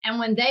 And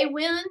when they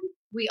win,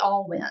 we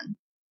all win.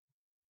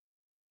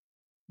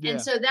 Yeah.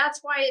 And so that's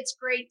why it's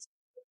great.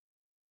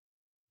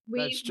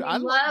 We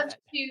love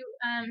to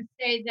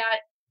say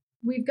that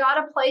we've got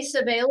a place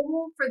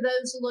available for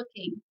those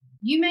looking.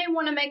 You may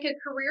want to make a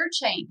career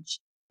change.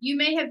 You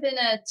may have been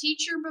a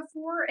teacher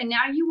before, and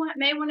now you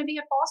may want to be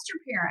a foster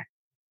parent.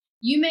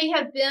 You may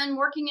have been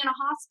working in a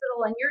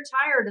hospital and you're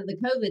tired of the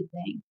COVID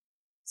thing.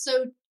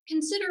 So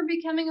consider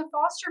becoming a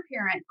foster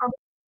parent or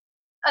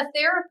a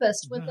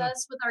therapist with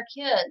us, with our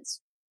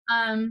kids.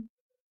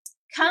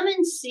 Come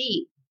and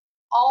see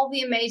all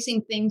the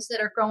amazing things that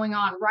are going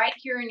on right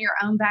here in your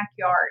own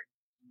backyard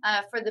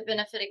for the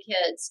benefit of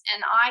kids.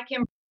 And I can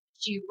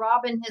promise you,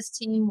 Rob and his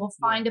team will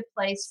find a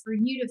place for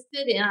you to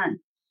fit in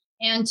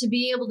and to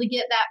be able to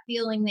get that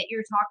feeling that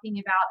you're talking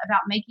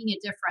about making a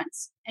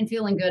difference and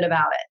feeling good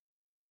about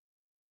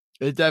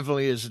it. It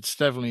definitely is. It's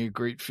definitely a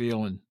great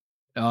feeling.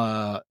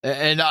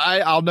 And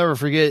I'll never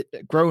forget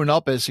growing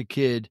up as a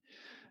kid,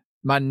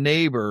 my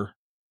neighbor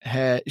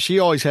she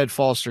always had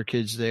foster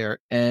kids there.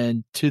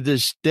 And to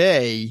this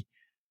day,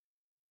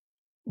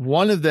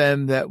 one of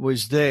them that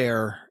was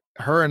there,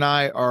 her and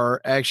I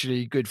are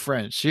actually good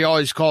friends. She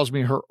always calls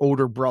me her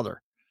older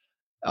brother.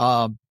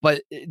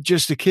 But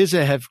just the kids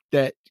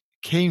that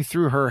came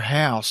through her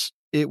house,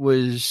 it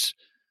was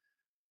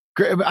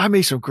great. I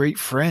made some great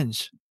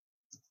friends,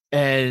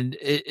 and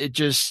it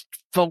just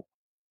felt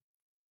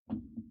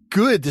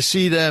good to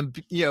see them,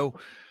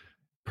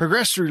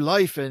 progress through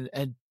life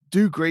and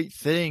do great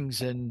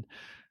things. And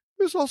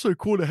it was also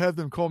cool to have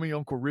them call me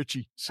Uncle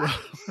Richie. So,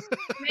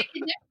 make a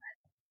difference.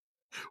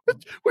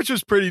 which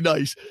was pretty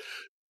nice.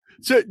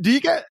 So do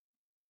you guys,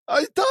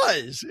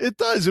 it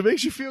does. It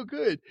makes you feel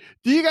good.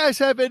 Do you guys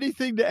have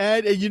anything to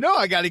add? And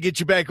I got to get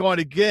you back on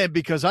again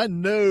because I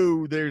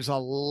know there's a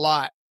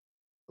lot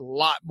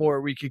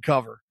more we could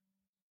cover.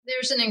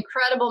 There's an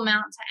incredible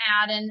amount to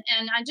add. And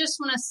I just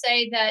want to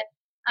say that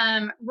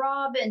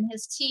Rob and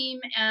his team,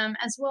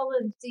 as well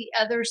as the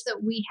others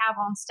that we have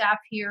on staff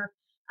here,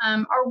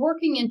 are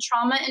working in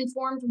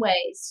trauma-informed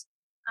ways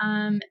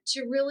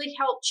to really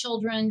help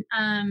children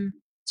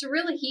to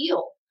really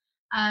heal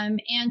and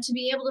to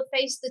be able to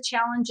face the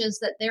challenges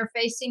that they're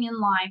facing in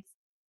life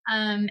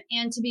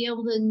and to be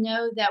able to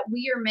know that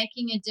we are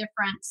making a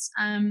difference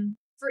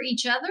for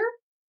each other,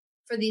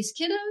 for these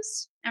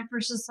kiddos, and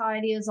for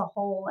society as a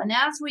whole. And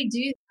as we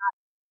do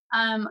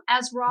that,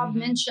 as Rob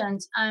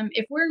mentioned,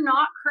 if we're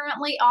not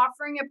currently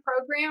offering a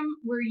program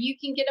where you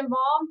can get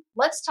involved,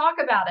 let's talk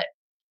about it.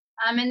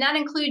 And that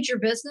includes your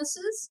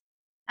businesses.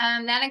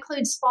 That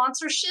includes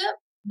sponsorship.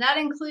 That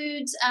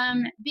includes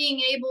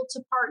being able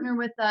to partner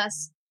with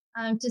us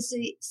to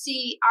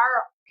see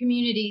our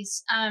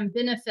communities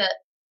benefit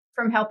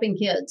from helping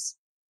kids.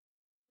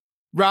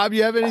 Rob,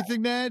 you have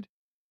anything to add?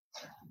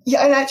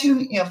 Yeah, and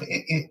actually,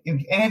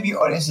 if any of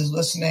your audience is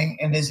listening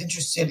and is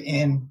interested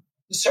in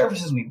the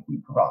services we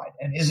provide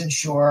and isn't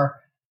sure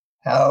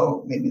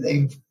how maybe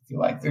they feel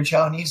like their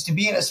child needs to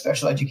be in a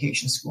special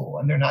education school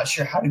and they're not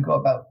sure how to go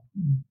about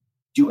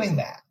doing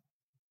that,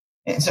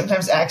 And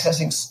sometimes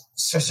accessing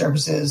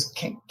services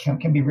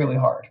can be really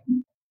hard,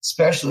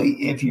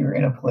 especially if you're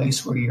in a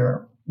place where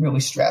you're really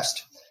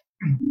stressed.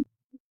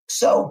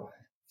 So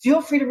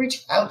feel free to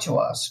reach out to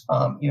us.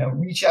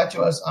 Reach out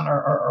to us on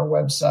our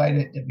website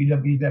at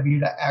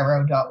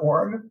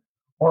www.arrow.org,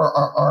 or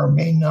our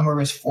main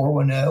number is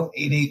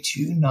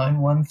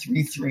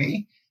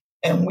 410-882-9133.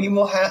 And we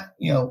will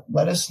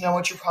let us know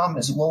what your problem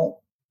is.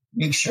 We'll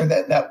make sure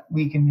that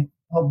we can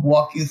help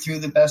walk you through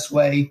the best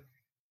way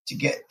to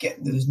get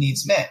those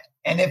needs met.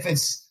 And if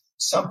it's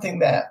something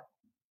that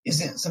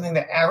isn't something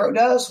that Arrow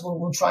does,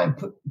 we'll try and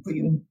put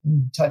you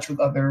in touch with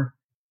other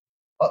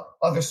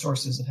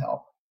sources of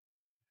help.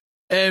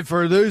 And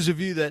for those of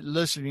you that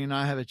listening,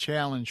 I have a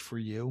challenge for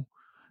you.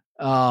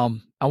 I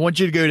want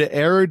you to go to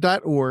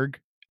arrow.org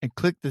and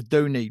click the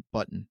donate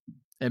button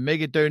and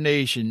make a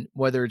donation,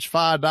 whether it's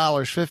 $5,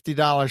 $50,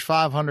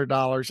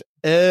 $500,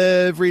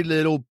 every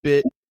little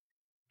bit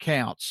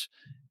counts.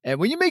 And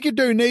when you make a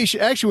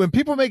donation, actually, when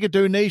people make a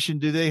donation,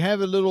 do they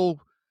have a little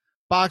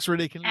box where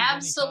they can leave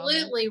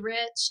Absolutely,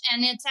 Rich.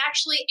 And it's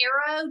actually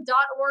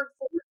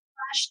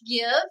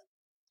arrow.org/give.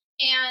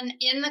 And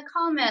in the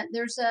comment,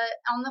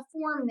 on the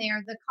form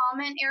there, the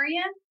comment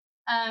area,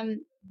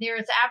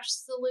 there's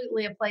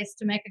absolutely a place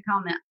to make a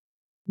comment.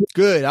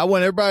 Good. I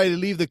want everybody to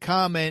leave the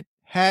comment,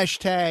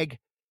 hashtag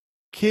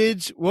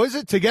kids, what is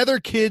it? Together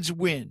Kids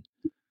Win.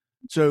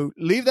 So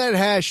leave that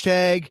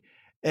hashtag.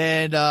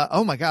 And,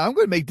 oh my God, I'm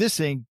going to make this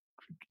thing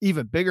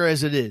even bigger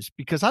as it is,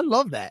 because I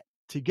love that.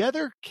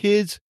 Together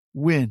Kids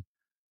Win.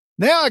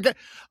 Now I got,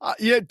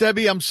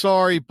 Debbie, I'm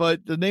sorry,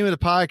 but the name of the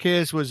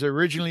podcast was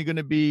originally going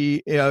to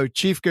be,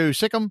 Chief Go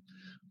Sick'em,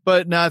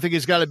 but now I think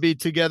it's got to be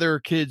Together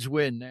Kids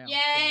Win now. Yay!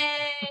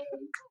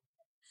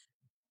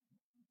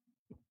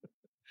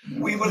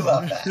 We would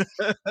love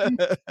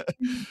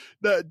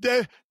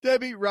that.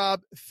 Debbie,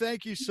 Rob,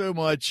 thank you so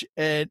much.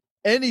 And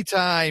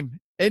anytime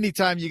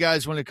you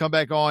guys want to come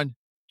back on,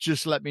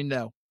 just let me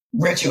know.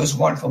 Rich, it was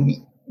wonderful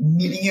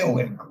meeting you.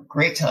 We had a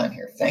great time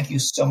here. Thank you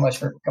so much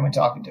for coming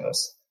talking to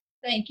us.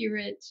 Thank you,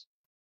 Rich.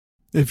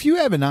 If you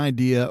have an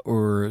idea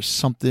or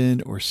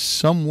something or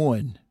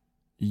someone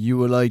you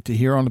would like to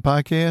hear on the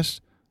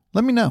podcast,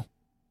 let me know.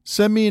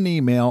 Send me an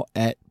email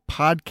at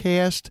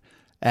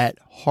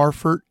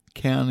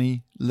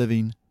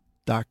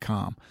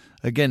podcast@HarfordCountyLiving.com.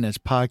 Again, that's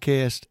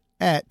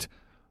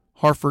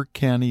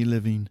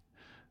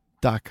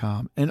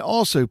podcast@HarfordCountyLiving.com. And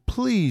also,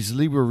 please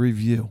leave a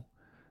review.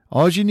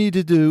 All you need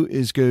to do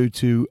is go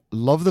to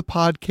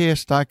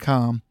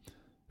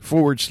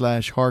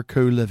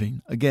lovethepodcast.com/Harco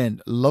Living.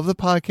 Again,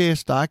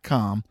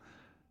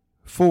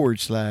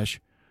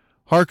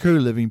 lovethepodcast.com/Harco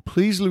Living.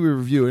 Please leave a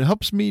review. It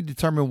helps me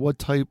determine what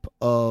type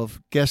of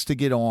guests to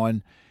get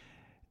on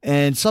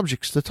and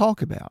subjects to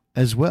talk about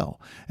as well.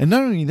 And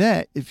not only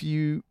that, if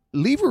you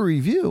leave a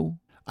review,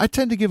 I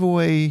tend to give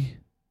away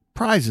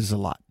prizes a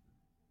lot.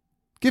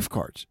 Gift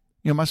cards.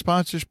 My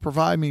sponsors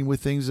provide me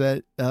with things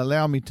that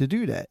allow me to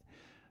do that.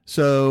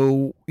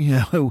 So,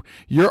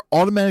 you're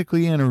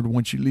automatically entered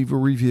once you leave a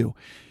review.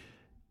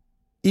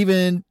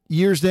 Even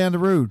years down the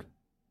road,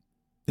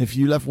 if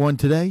you left one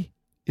today,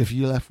 if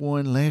you left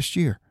one last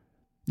year,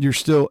 you're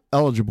still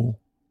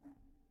eligible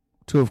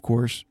to, of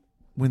course,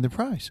 win the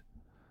prize.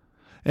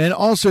 And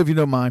also, if you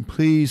don't mind,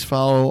 please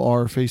follow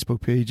our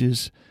Facebook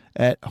pages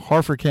at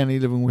Harford County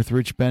Living with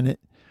Rich Bennett,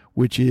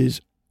 which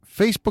is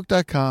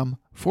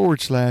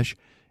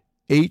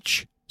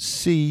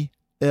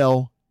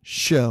facebook.com/HCL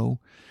show.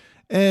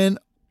 And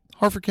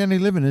Harford County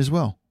Living as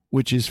well,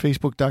 which is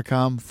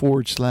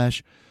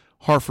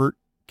facebook.com/Harford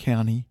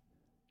County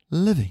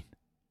Living.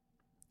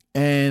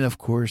 And of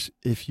course,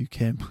 if you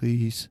can,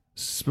 please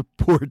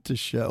support the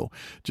show.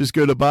 Just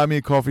go to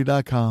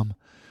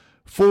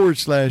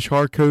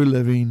buymeacoffee.com/Harco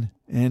Living,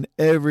 and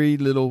every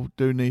little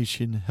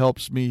donation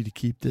helps me to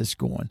keep this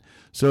going.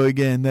 So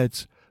again,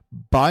 that's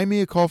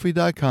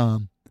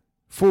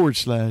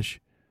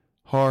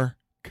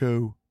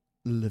buymeacoffee.com/Harco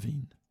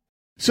Living.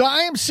 So I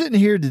am sitting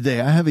here today.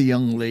 I have a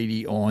young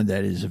lady on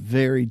that is a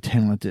very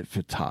talented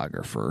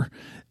photographer,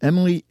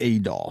 Emily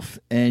Adolph,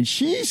 and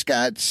she's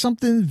got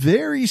something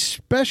very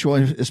special,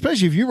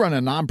 especially if you run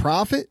a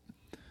nonprofit.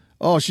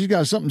 Oh, she's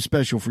got something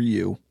special for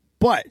you.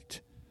 But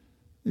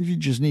if you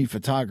just need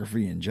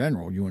photography in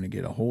general, you want to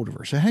get a hold of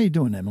her. So how you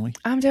doing, Emily?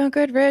 I'm doing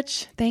good,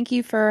 Rich. Thank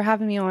you for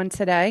having me on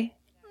today.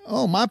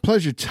 Oh, my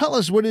pleasure. Tell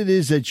us what it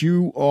is that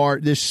you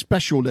are, this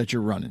special that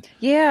you're running.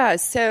 Yeah.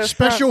 So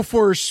special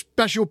for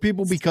special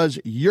people because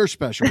you're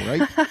special,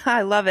 right?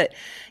 I love it.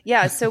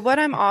 Yeah. So what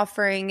I'm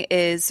offering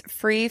is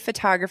free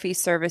photography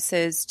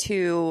services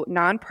to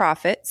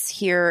nonprofits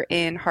here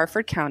in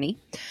Harford County.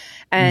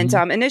 And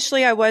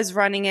initially I was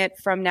running it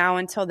from now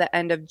until the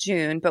end of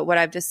June, but what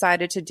I've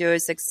decided to do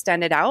is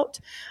extend it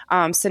out.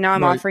 So now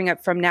I'm offering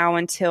it from now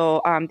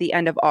until the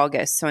end of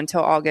August. So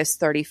until August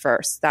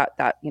 31st,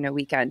 that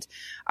weekend.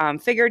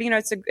 Figured,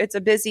 it's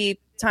a busy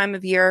time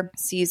of year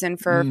season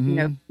for,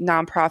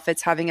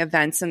 nonprofits having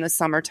events in the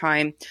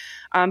summertime.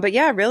 But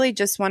yeah, really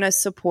just want to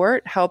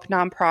help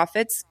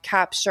nonprofits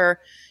capture,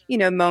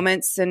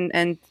 moments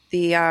and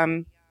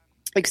the,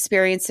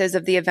 experiences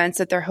of the events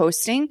that they're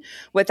hosting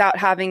without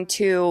having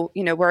to,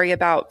 worry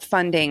about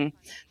funding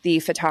the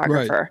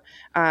photographer.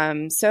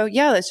 Right. So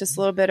yeah, that's just a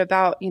little bit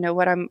about,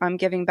 what I'm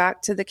giving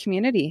back to the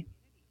community.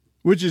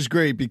 Which is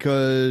great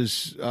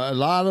because a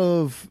lot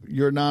of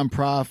your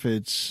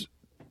nonprofits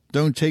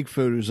don't take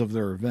photos of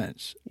their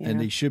events, and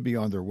they should be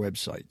on their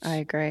websites. I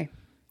agree.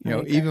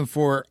 Even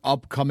for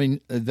upcoming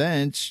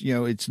events,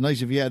 it's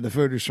nice if you had the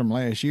photos from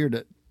last year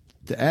to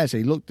ask,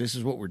 hey, look, this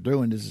is what we're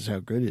doing. This is how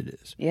good it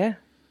is. Yeah.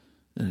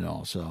 And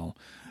also,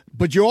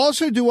 but you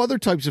also do other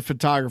types of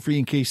photography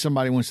in case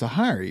somebody wants to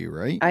hire you,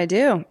 right? I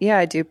do. Yeah,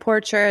 I do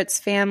portraits,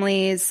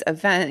 families,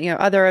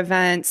 other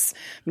events,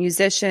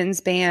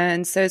 musicians,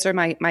 bands. Those are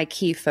my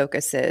key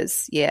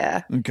focuses.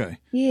 Yeah. Okay.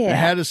 Yeah. And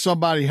how does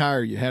somebody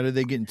hire you? How do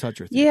they get in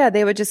touch with you? Yeah,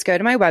 they would just go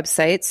to my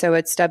website. So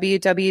it's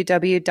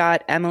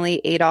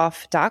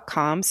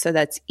www.emilyadolph.com. So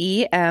that's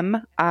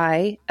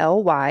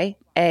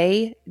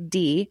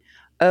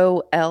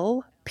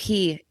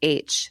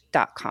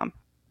EMILYADOLPH.com.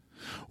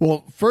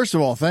 Well, first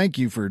of all, thank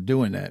you for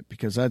doing that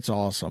because that's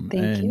awesome.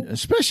 Thank you.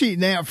 Especially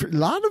now, a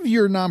lot of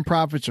your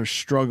nonprofits are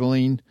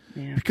struggling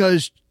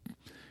because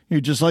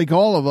just like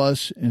all of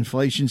us,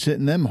 inflation's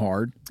hitting them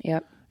hard.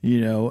 Yep.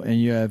 And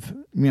you have,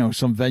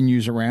 some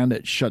venues around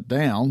that shut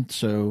down.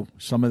 So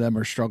some of them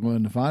are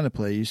struggling to find a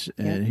place.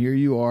 And here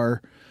you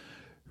are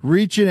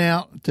reaching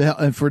out to help.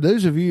 And for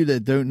those of you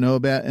that don't know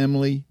about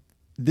Emily,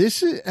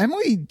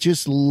 Emily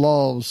just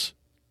loves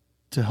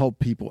to help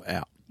people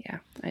out. Yeah,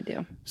 I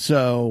do.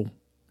 So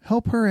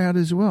help her out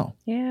as well.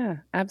 Yeah,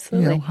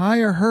 absolutely.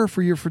 Hire her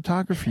for your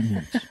photography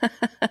needs.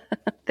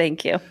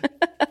 Thank you.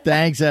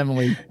 Thanks,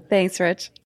 Emily. Thanks, Rich.